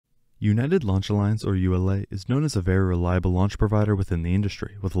United Launch Alliance, or ULA, is known as a very reliable launch provider within the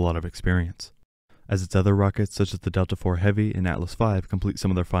industry with a lot of experience. As its other rockets such as the Delta IV Heavy and Atlas V complete some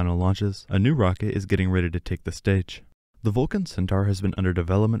of their final launches, a new rocket is getting ready to take the stage. The Vulcan Centaur has been under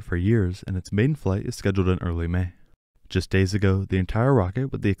development for years and its maiden flight is scheduled in early May. Just days ago, the entire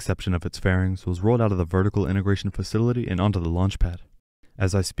rocket, with the exception of its fairings, was rolled out of the vertical integration facility and onto the launch pad.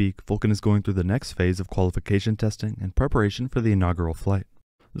 As I speak, Vulcan is going through the next phase of qualification testing in preparation for the inaugural flight.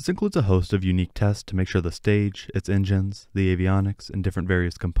 This includes a host of unique tests to make sure the stage, its engines, the avionics, and different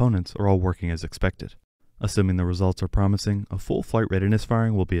various components are all working as expected. Assuming the results are promising, a full flight readiness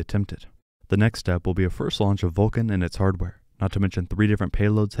firing will be attempted. The next step will be a first launch of Vulcan and its hardware, not to mention 3 different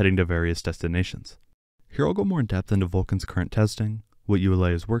payloads heading to various destinations. Here I'll go more in depth into Vulcan's current testing, what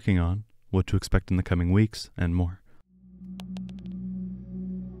ULA is working on, what to expect in the coming weeks, and more.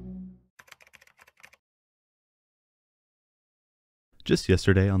 Just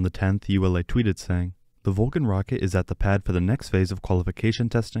yesterday, on the 10th, ULA tweeted saying, "The Vulcan rocket is at the pad for the next phase of qualification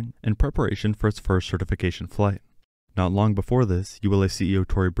testing in preparation for its first certification flight." Not long before this, ULA CEO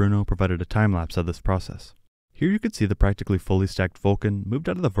Tory Bruno provided a time-lapse of this process. Here you could see the practically fully stacked Vulcan moved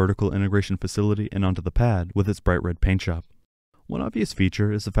out of the vertical integration facility and onto the pad with its bright red paint job. One obvious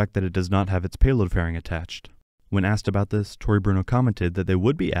feature is the fact that it does not have its payload fairing attached. When asked about this, Tory Bruno commented that they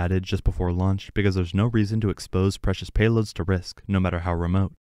would be added just before launch because there's no reason to expose precious payloads to risk, no matter how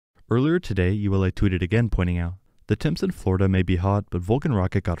remote. Earlier today, ULA tweeted again pointing out, "The temps in Florida may be hot, but Vulcan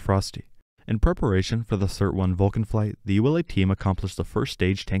rocket got frosty." In preparation for the Cert-1 Vulcan flight, the ULA team accomplished the first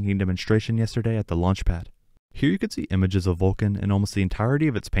stage tanking demonstration yesterday at the launch pad. Here you could see images of Vulcan and almost the entirety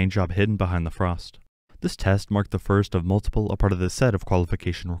of its paint job hidden behind the frost. This test marked the first of multiple a part of the set of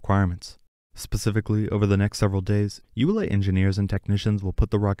qualification requirements. Specifically, over the next several days, ULA engineers and technicians will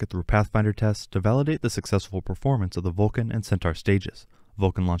put the rocket through Pathfinder tests to validate the successful performance of the Vulcan and Centaur stages,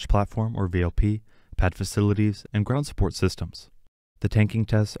 Vulcan Launch Platform or VLP, pad facilities, and ground support systems. The tanking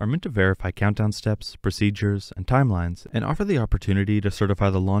tests are meant to verify countdown steps, procedures, and timelines, and offer the opportunity to certify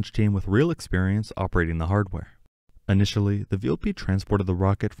the launch team with real experience operating the hardware. Initially, the VLP transported the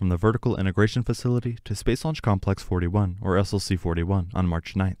rocket from the vertical integration facility to Space Launch Complex 41, or SLC-41, on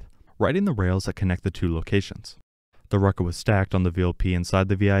March 9th. Riding the rails that connect the 2 locations. The rocket was stacked on the VLP inside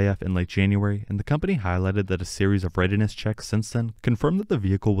the VIF in late January, and the company highlighted that a series of readiness checks since then confirmed that the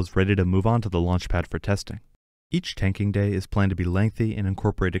vehicle was ready to move on to the launch pad for testing. Each tanking day is planned to be lengthy and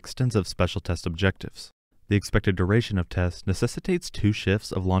incorporate extensive special test objectives. The expected duration of tests necessitates 2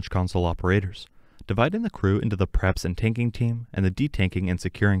 shifts of launch console operators, dividing the crew into the preps and tanking team and the detanking and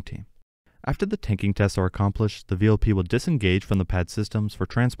securing team. After the tanking tests are accomplished, the VLP will disengage from the pad systems for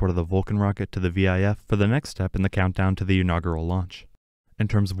transport of the Vulcan rocket to the VIF for the next step in the countdown to the inaugural launch. In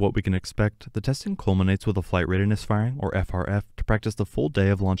terms of what we can expect, the testing culminates with a flight readiness firing, or FRF, to practice the full day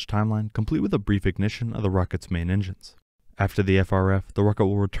of launch timeline, complete with a brief ignition of the rocket's main engines. After the FRF, the rocket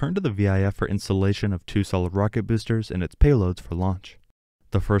will return to the VIF for installation of 2 solid rocket boosters and its payloads for launch.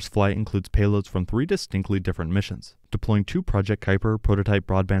 The first flight includes payloads from 3 distinctly different missions, deploying 2 Project Kuiper prototype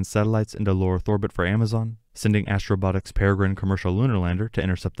broadband satellites into low Earth orbit for Amazon, sending Astrobotics Peregrine commercial lunar lander to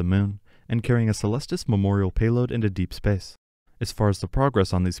intercept the moon, and carrying a Celestis Memorial payload into deep space. As far as the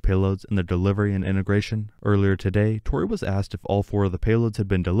progress on these payloads and their delivery and integration, earlier today, Tory was asked if all 4 of the payloads had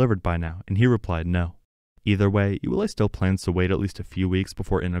been delivered by now, and he replied no. Either way, ULA still plans to wait at least a few weeks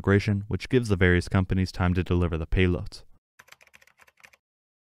before integration, which gives the various companies time to deliver the payloads.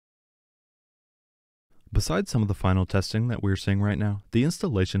 Besides some of the final testing that we're seeing right now, the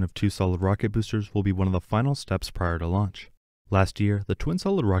installation of 2 solid rocket boosters will be one of the final steps prior to launch. Last year, the twin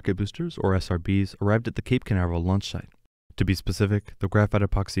solid rocket boosters, or SRBs, arrived at the Cape Canaveral launch site. To be specific, the graphite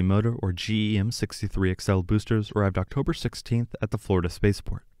epoxy motor, or GEM-63XL boosters, arrived October 16th at the Florida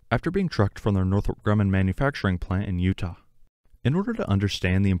spaceport, after being trucked from their Northrop Grumman manufacturing plant in Utah. In order to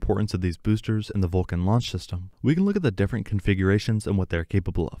understand the importance of these boosters in the Vulcan launch system, we can look at the different configurations and what they are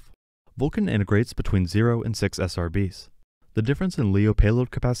capable of. Vulcan integrates between 0 and 6 SRBs. The difference in LEO payload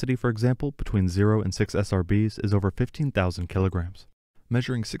capacity, for example, between 0 and 6 SRBs is over 15,000 kilograms.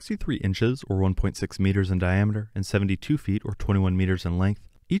 Measuring 63 inches or 1.6 meters in diameter and 72 feet or 21 meters in length,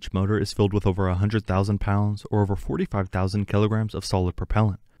 each motor is filled with over 100,000 pounds or over 45,000 kilograms of solid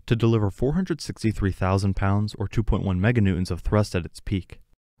propellant to deliver 463,000 pounds or 2.1 meganewtons of thrust at its peak.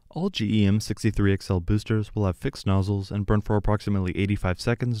 All GEM-63XL boosters will have fixed nozzles and burn for approximately 85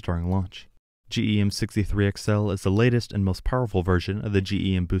 seconds during launch. GEM-63XL is the latest and most powerful version of the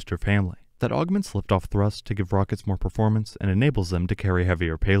GEM booster family that augments liftoff thrust to give rockets more performance and enables them to carry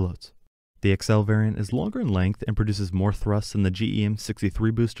heavier payloads. The XL variant is longer in length and produces more thrust than the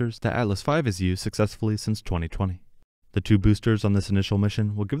GEM-63 boosters that Atlas V has used successfully since 2020. The 2 boosters on this initial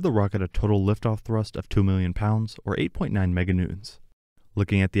mission will give the rocket a total liftoff thrust of 2 million pounds, or 8.9 meganewtons.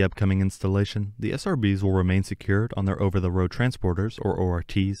 Looking at the upcoming installation, the SRBs will remain secured on their over-the-road transporters, or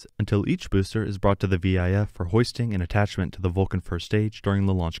ORTs, until each booster is brought to the VIF for hoisting and attachment to the Vulcan first stage during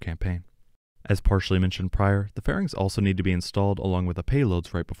the launch campaign. As partially mentioned prior, the fairings also need to be installed along with the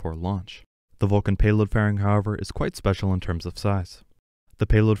payloads right before launch. The Vulcan payload fairing, however, is quite special in terms of size. The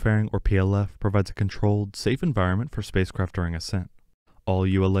payload fairing, or PLF, provides a controlled, safe environment for spacecraft during ascent. All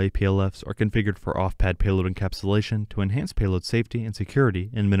ULA PLFs are configured for off-pad payload encapsulation to enhance payload safety and security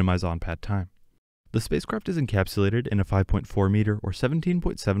and minimize on-pad time. The spacecraft is encapsulated in a 5.4 meter or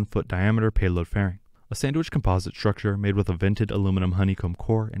 17.7 foot diameter payload fairing, a sandwich composite structure made with a vented aluminum honeycomb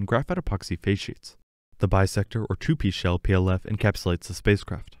core and graphite epoxy face sheets. The bisector or 2-piece shell PLF encapsulates the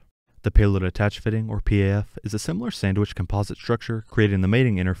spacecraft. The payload attach fitting, or PAF, is a similar sandwich composite structure creating the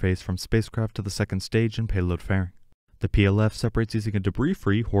mating interface from spacecraft to the second stage and payload fairing. The PLF separates using a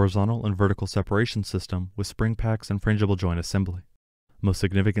debris-free horizontal and vertical separation system with spring packs and frangible joint assembly. Most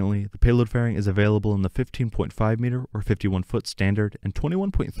significantly, the payload fairing is available in the 15.5 meter or 51 foot standard and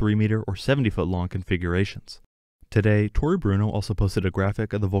 21.3 meter or 70 foot long configurations. Today, Tori Bruno also posted a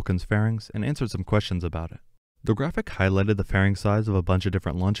graphic of the Vulcan's fairings and answered some questions about it. The graphic highlighted the fairing size of a bunch of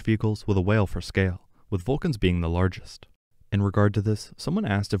different launch vehicles with a whale for scale, with Vulcan's being the largest. In regard to this, someone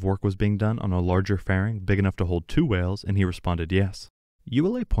asked if work was being done on a larger fairing big enough to hold 2 whales, and he responded yes.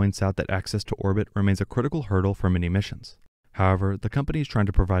 ULA points out that access to orbit remains a critical hurdle for many missions. However, the company is trying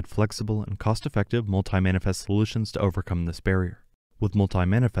to provide flexible and cost-effective multi-manifest solutions to overcome this barrier. With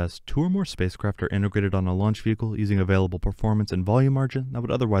multi-manifest, 2 or more spacecraft are integrated on a launch vehicle using available performance and volume margin that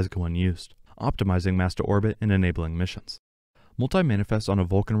would otherwise go unused, optimizing mass to orbit and enabling missions. Multi-manifest on a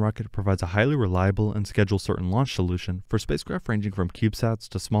Vulcan rocket provides a highly reliable and schedule-certain launch solution for spacecraft ranging from CubeSats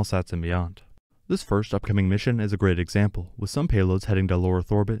to smallsats and beyond. This first upcoming mission is a great example, with some payloads heading to low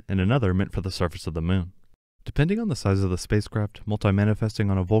Earth orbit and another meant for the surface of the Moon. Depending on the size of the spacecraft,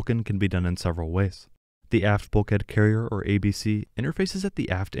 multi-manifesting on a Vulcan can be done in several ways. The aft bulkhead carrier, or ABC, interfaces at the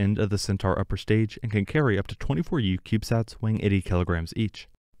aft end of the Centaur upper stage and can carry up to 24U CubeSats weighing 80 kilograms each.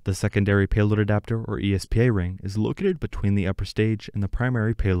 The secondary payload adapter, or ESPA ring, is located between the upper stage and the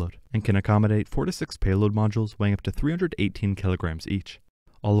primary payload and can accommodate 4 to 6 payload modules weighing up to 318 kilograms each,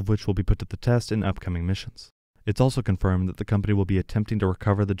 all of which will be put to the test in upcoming missions. It's also confirmed that the company will be attempting to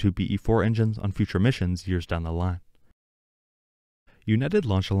recover the 2 BE-4 engines on future missions years down the line. United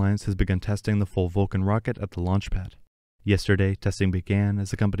Launch Alliance has begun testing the full Vulcan rocket at the launch pad. Yesterday, testing began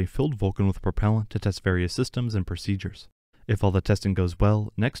as the company filled Vulcan with propellant to test various systems and procedures. If all the testing goes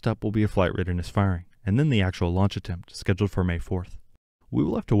well, next up will be a flight readiness firing, and then the actual launch attempt, scheduled for May 4th. We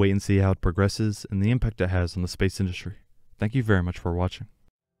will have to wait and see how it progresses and the impact it has on the space industry. Thank you very much for watching.